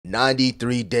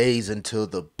93 days until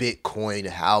the Bitcoin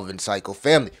halving cycle.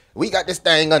 Family, we got this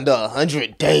thing under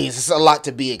 100 days. It's a lot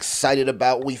to be excited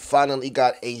about. We finally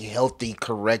got a healthy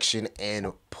correction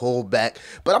and pullback,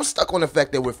 but I'm stuck on the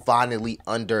fact that we're finally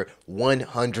under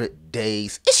 100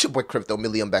 days. It's your boy Crypto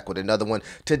Millie. I'm back with another one.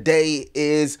 Today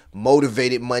is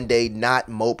Motivated Monday, not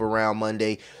Mope Around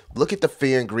Monday. Look at the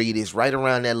fear and greed is right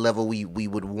around that level we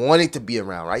would want it to be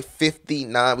around, right?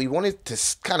 59. We want it to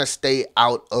kind of stay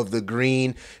out of the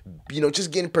green,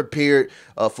 just getting prepared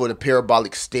for the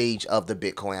parabolic stage of the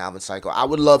Bitcoin halving cycle. I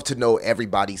would love to know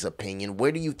everybody's opinion.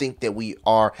 Where do you think that we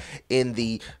are in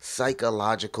the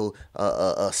psychological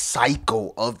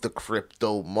cycle of the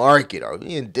crypto market? Are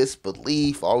we in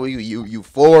disbelief? Are we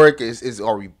euphoric?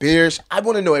 Are we bearish? I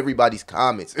want to know everybody's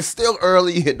comments. It's still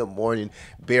early in the morning.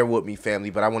 Bear with me, family,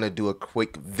 but I want to do a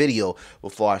quick video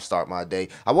before I start my day.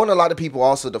 I want a lot of people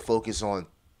also to focus on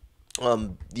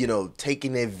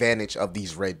taking advantage of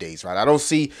these red days, right? I don't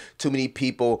see too many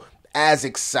people as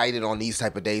excited on these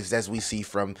type of days as we see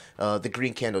from the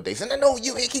green candle days. And I know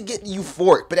it can get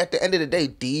euphoric, but at the end of the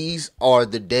day, these are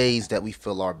the days that we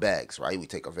fill our bags, right? We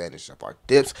take advantage of our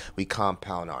dips, we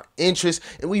compound our interest,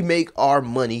 and we make our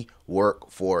money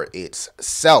work for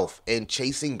itself. And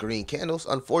chasing green candles,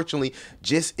 unfortunately,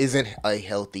 just isn't a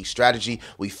healthy strategy.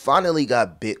 We finally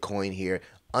got Bitcoin here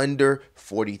under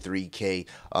 43K.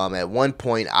 At one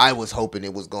point, I was hoping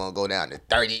it was going to go down to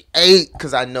 38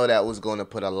 because I know that was going to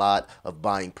put a lot of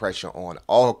buying pressure on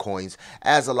altcoins,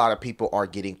 as a lot of people are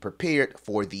getting prepared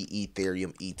for the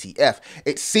Ethereum ETF.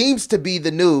 It seems to be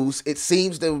the news. It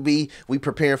seems to be we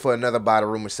preparing for another buy the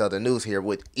rumor sell the news here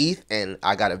with ETH, and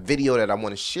I got a video that I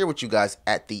want to share with you guys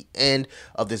at the end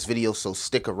of this video, so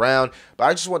stick around. But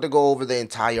I just want to go over the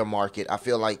entire market. I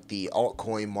feel like the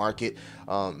altcoin market,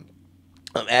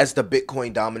 as the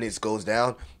Bitcoin dominance goes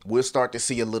down, we'll start to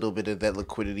see a little bit of that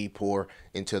liquidity pour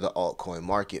into the altcoin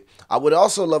market. I would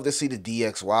also love to see the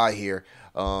DXY here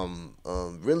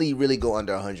really go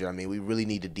under 100. I mean, we really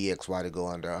need the DXY to go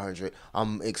under 100.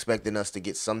 I'm expecting us to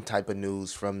get some type of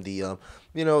news from the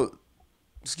the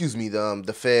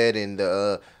Fed and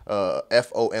the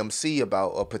FOMC about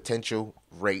a potential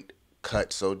rate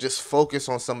cut. So just focus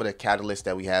on some of the catalysts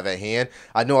that we have at hand.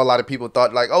 I know a lot of people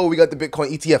thought like, oh, we got the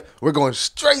Bitcoin ETF, we're going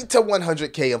straight to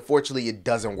 100K. Unfortunately, it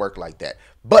doesn't work like that,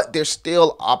 but there's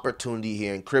still opportunity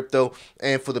here in crypto.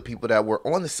 And for the people that were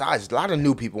on the sides, a lot of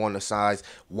new people on the sides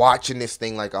watching this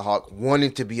thing like a hawk,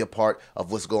 wanting to be a part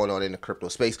of what's going on in the crypto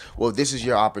space. Well, this is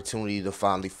your opportunity to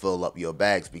finally fill up your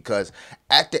bags, because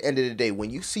at the end of the day,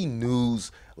 when you see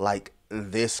news like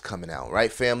this coming out,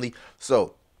 right, family?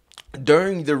 So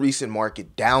during the recent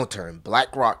market downturn,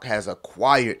 BlackRock has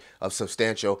acquired a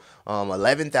substantial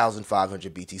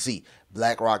 11,500 BTC.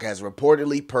 BlackRock has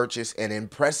reportedly purchased an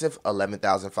impressive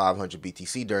 11,500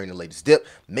 BTC during the latest dip,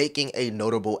 making a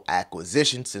notable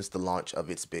acquisition since the launch of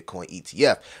its Bitcoin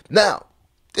ETF. Now,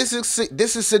 this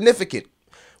is significant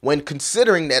when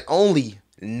considering that only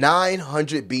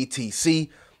 900 BTC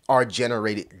are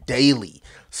generated daily.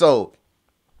 So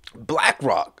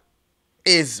BlackRock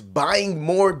is buying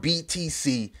more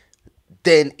BTC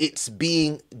than it's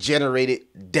being generated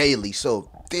daily. So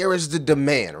there is the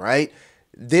demand, right?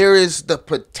 There is the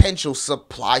potential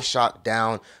supply shock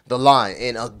down the line.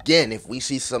 And again, if we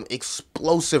see some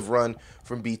explosive run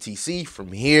from BTC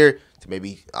from here to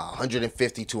maybe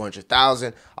 150,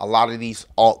 200,000, a lot of these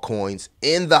altcoins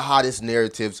in the hottest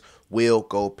narratives will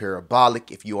go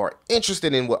parabolic. If you are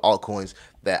interested in what altcoins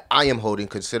that I am holding,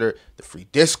 consider the free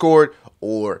Discord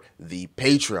or the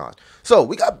Patreon. So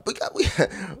we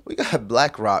got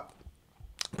BlackRock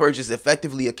purchase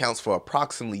effectively accounts for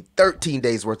approximately 13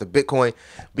 days worth of Bitcoin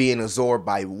being absorbed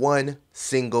by one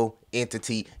single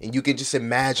entity, and you can just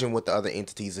imagine what the other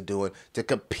entities are doing to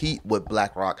compete with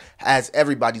BlackRock, as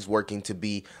everybody's working to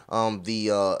be the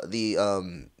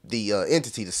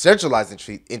entity, the centralized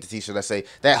entity, should I say,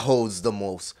 that holds the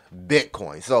most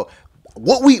Bitcoin. So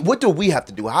what do we have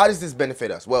to do? How does this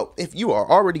benefit us? Well, if you are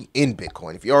already in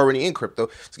Bitcoin, if you're already in crypto,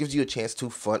 this gives you a chance to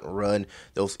front run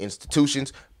those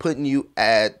institutions, putting you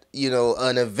at,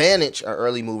 an advantage, an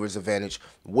early mover's advantage,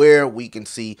 where we can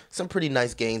see some pretty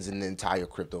nice gains in the entire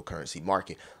cryptocurrency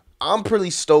market. I'm pretty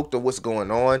stoked at what's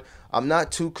going on. I'm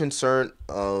not too concerned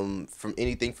from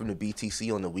anything from the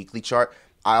BTC on the weekly chart.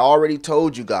 I already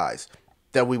told you guys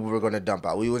that we were going to dump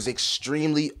out. We was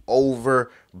extremely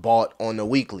overbought on the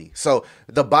weekly. So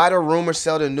the buy the rumor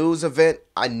sell the news event,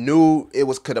 I knew it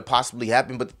could have possibly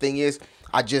happened. But the thing is,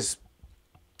 I just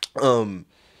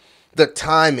the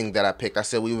timing that I picked, I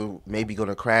said we were maybe going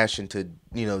to crash into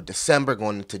December,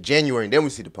 going into January, and then we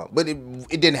see the pump. But it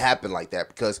didn't happen like that,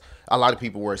 because a lot of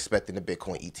people were expecting the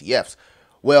Bitcoin ETFs.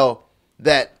 Well,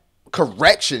 that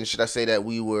correction, should I say, that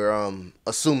we were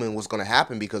assuming was going to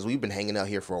happen because we've been hanging out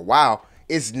here for a while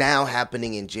is now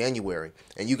happening in January.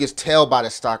 And you can tell by the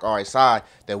stock RSI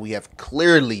that we have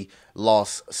clearly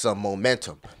lost some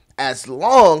momentum. As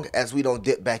long as we don't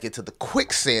dip back into the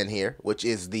quicksand here, which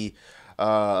is the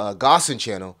Gaussian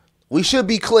channel, we should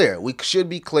be clear. We should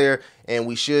be clear, and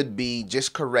we should be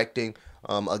just correcting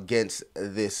against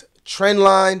this trend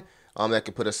line that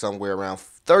could put us somewhere around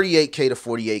 38K to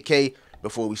 48K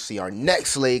before we see our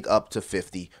next leg up to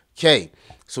 50K. As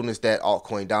soon as that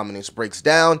altcoin dominance breaks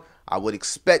down, I would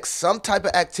expect some type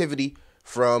of activity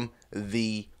from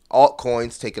the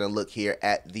altcoins. Taking a look here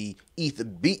at the ETH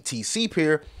BTC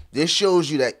pair, this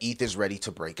shows you that ETH is ready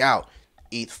to break out.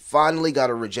 ETH finally got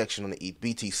a rejection on the ETH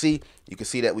BTC. You can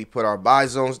see that we put our buy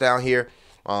zones down here,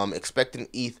 expecting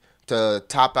ETH to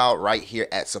top out right here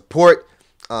at support.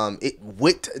 It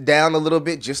wicked down a little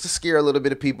bit just to scare a little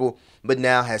bit of people, but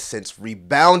now has since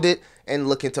rebounded and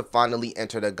looking to finally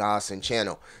enter the Gaussian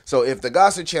channel. So if the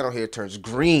Gaussian channel here turns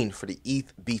green for the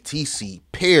ETH BTC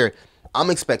pair, I'm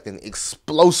expecting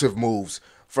explosive moves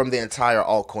from the entire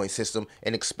altcoin system,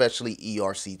 and especially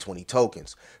ERC-20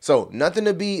 tokens. So nothing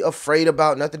to be afraid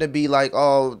about, nothing to be like,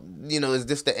 oh, you know, is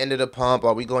this the end of the pump?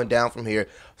 Are we going down from here?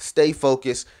 Stay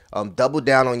focused, double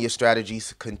down on your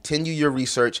strategies, continue your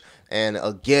research, and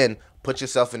again, put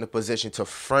yourself in a position to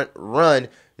front run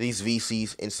these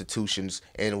VCs, institutions,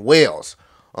 and whales.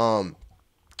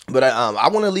 But I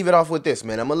want to leave it off with this,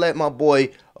 man. I'm going to let my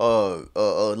boy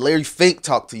Larry Fink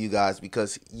talk to you guys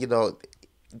because, you know,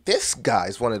 this guy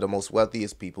is one of the most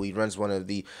wealthiest people. He runs one of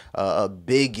the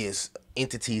biggest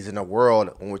entities in the world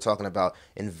when we're talking about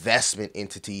investment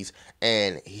entities,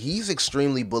 and he's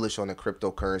extremely bullish on the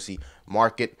cryptocurrency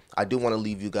market. I do want to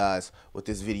leave you guys with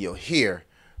this video here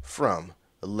from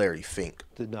Larry Fink.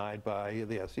 Denied by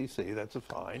the SEC, that's a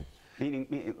fine.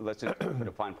 Meaning, let's just put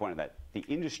a fine point on that. The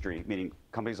industry, meaning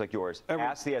companies like yours,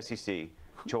 asked the SEC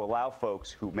to allow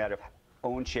folks who might have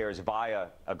owned shares via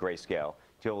a Grayscale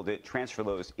to be able to transfer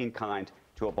those in kind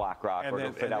to a BlackRock or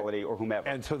to Fidelity or whomever.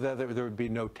 And so that there would be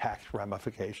no tax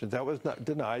ramifications. That was not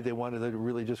denied. They wanted to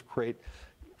really just create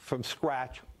from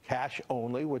scratch cash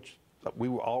only, which we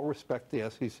all respect the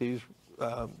SEC's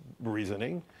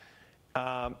reasoning.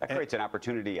 That creates an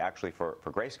opportunity actually for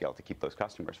Grayscale to keep those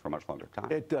customers for a much longer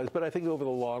time. It does, but I think over the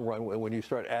long run, when you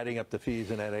start adding up the fees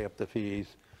and adding up the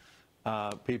fees,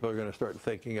 people are going to start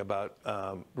thinking about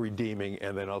redeeming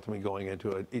and then ultimately going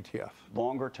into an ETF.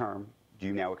 Longer term, do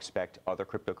you now expect other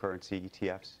cryptocurrency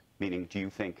ETFs? Meaning, do you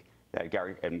think that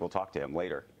Gary, and we'll talk to him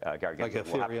later, Gary like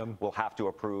ETHEREUM will have to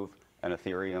approve an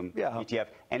Ethereum ETF?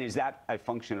 And is that a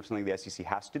function of something the SEC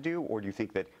has to do, or do you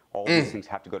think that all these things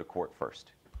have to go to court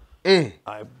first?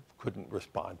 I couldn't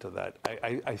respond to that.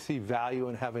 I see value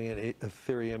in having an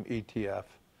Ethereum ETF.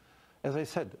 As I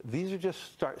said, these are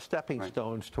just stepping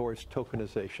stones towards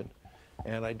tokenization.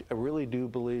 And I really do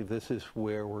believe this is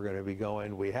where we're going to be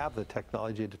going. We have the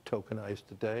technology to tokenize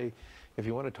today. If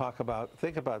you want to talk about,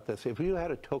 think about this. If you had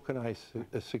a tokenized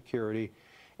security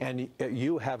and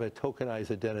you have a tokenized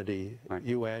identity,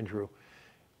 you, Andrew,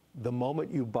 the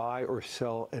moment you buy or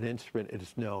sell an instrument, it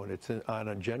is known. It's on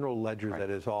a general ledger that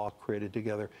is all created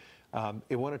together.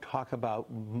 You want to talk about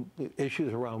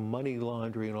issues around money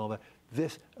laundering and all that.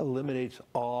 This eliminates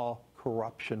all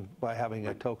corruption by having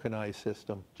a tokenized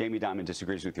system. Jamie Dimon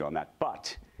disagrees with you on that,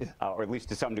 but, or at least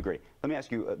to some degree. Let me ask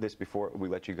you this before we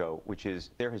let you go, which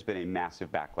is there has been a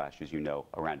massive backlash, as you know,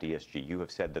 around ESG. You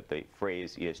have said that the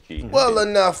phrase ESG... Well,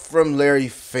 enough from Larry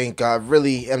Fink. I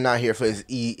really am not here for his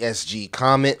ESG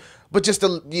comment, but just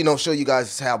to, you know, show you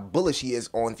guys how bullish he is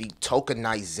on the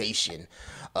tokenization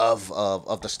of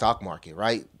the stock market,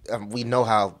 right? We know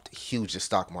how huge the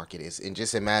stock market is, and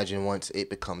just imagine once it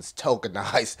becomes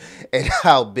tokenized and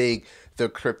how big the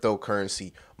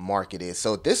cryptocurrency market is.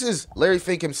 So this is Larry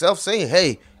Fink himself saying,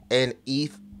 hey, an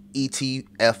ETH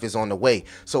ETF is on the way.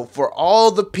 So for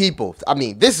all the people, I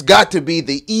mean, this got to be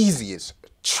the easiest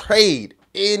trade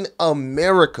in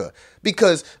America,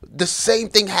 because the same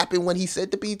thing happened when he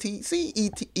said the BTC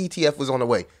ETF was on the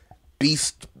way.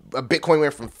 Bitcoin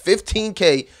went from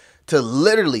 15K to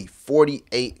literally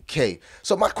 48K.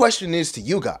 So my question is to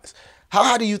you guys, how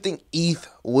high do you think ETH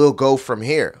will go from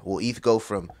here? Will ETH go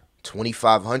from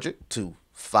 2,500 to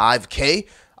 5K?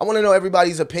 I want to know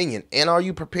everybody's opinion. And are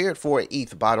you prepared for an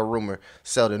ETH buy the rumor,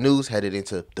 sell the news, headed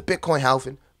into the Bitcoin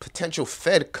halving, potential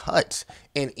Fed cuts,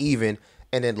 and even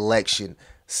an election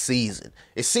season?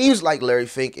 It seems like Larry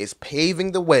Fink is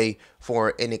paving the way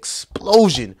for an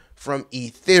explosion from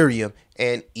Ethereum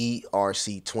and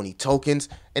ERC-20 tokens.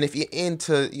 And if you're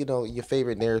into, you know, your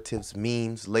favorite narratives,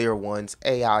 memes, layer ones,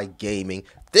 AI gaming,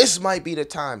 this might be the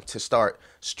time to start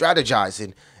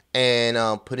strategizing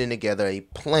and putting together a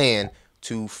plan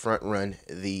to front run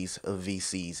these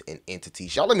VCs and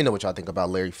entities. Y'all let me know what y'all think about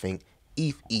Larry Fink,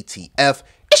 ETH ETF.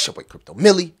 It's your boy Crypto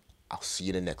Millie. I'll see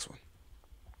you in the next one.